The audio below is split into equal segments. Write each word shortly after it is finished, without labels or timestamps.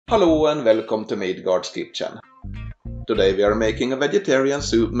Hello and welcome to Midgard's kitchen. Today we are making a vegetarian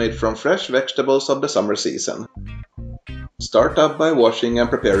soup made from fresh vegetables of the summer season. Start up by washing and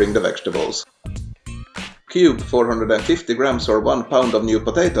preparing the vegetables. Cube 450 grams or 1 pound of new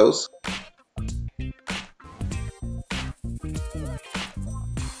potatoes.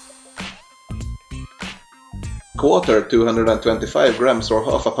 Quarter 225 grams or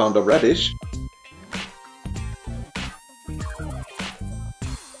half a pound of radish.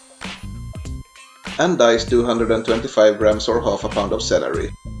 And dice 225 grams or half a pound of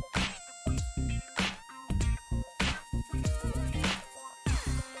celery.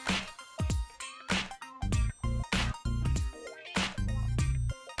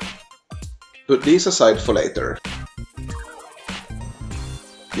 Put these aside for later.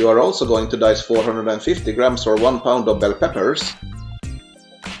 You are also going to dice 450 grams or 1 pound of bell peppers.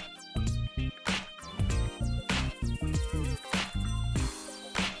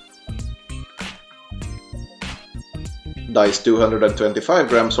 Dice 225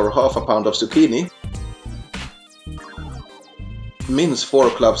 grams or half a pound of zucchini. Mince 4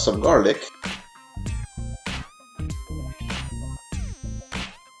 cloves of garlic.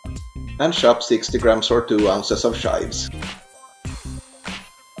 And chop 60 grams or 2 ounces of chives.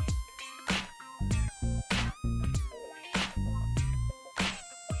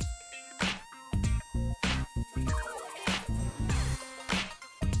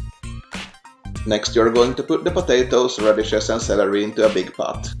 Next you are going to put the potatoes, radishes and celery into a big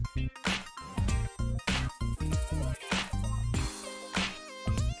pot.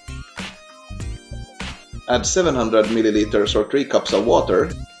 Add 700 milliliters or 3 cups of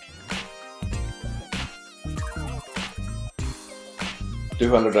water.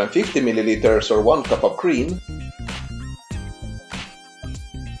 250 milliliters or 1 cup of cream.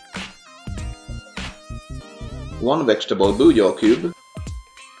 One vegetable bouillon cube.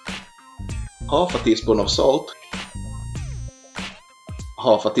 Half a teaspoon of salt,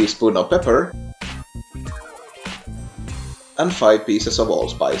 half a teaspoon of pepper, and 5 pieces of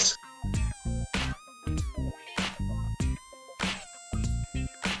allspice.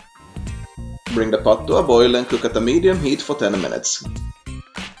 Bring the pot to a boil and cook at a medium heat for 10 minutes.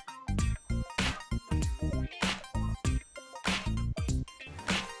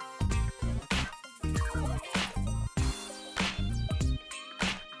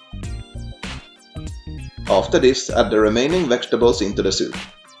 After this, add the remaining vegetables into the soup.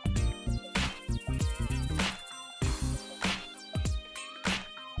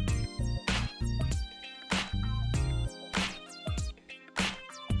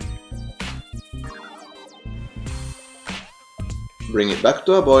 Bring it back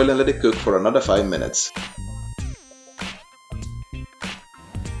to a boil and let it cook for another 5 minutes.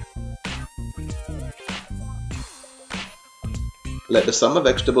 Let the summer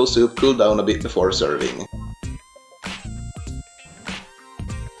vegetable soup cool down a bit before serving.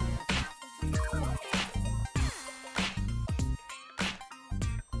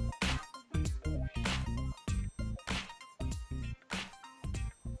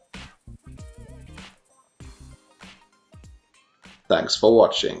 Thanks for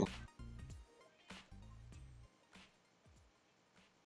watching.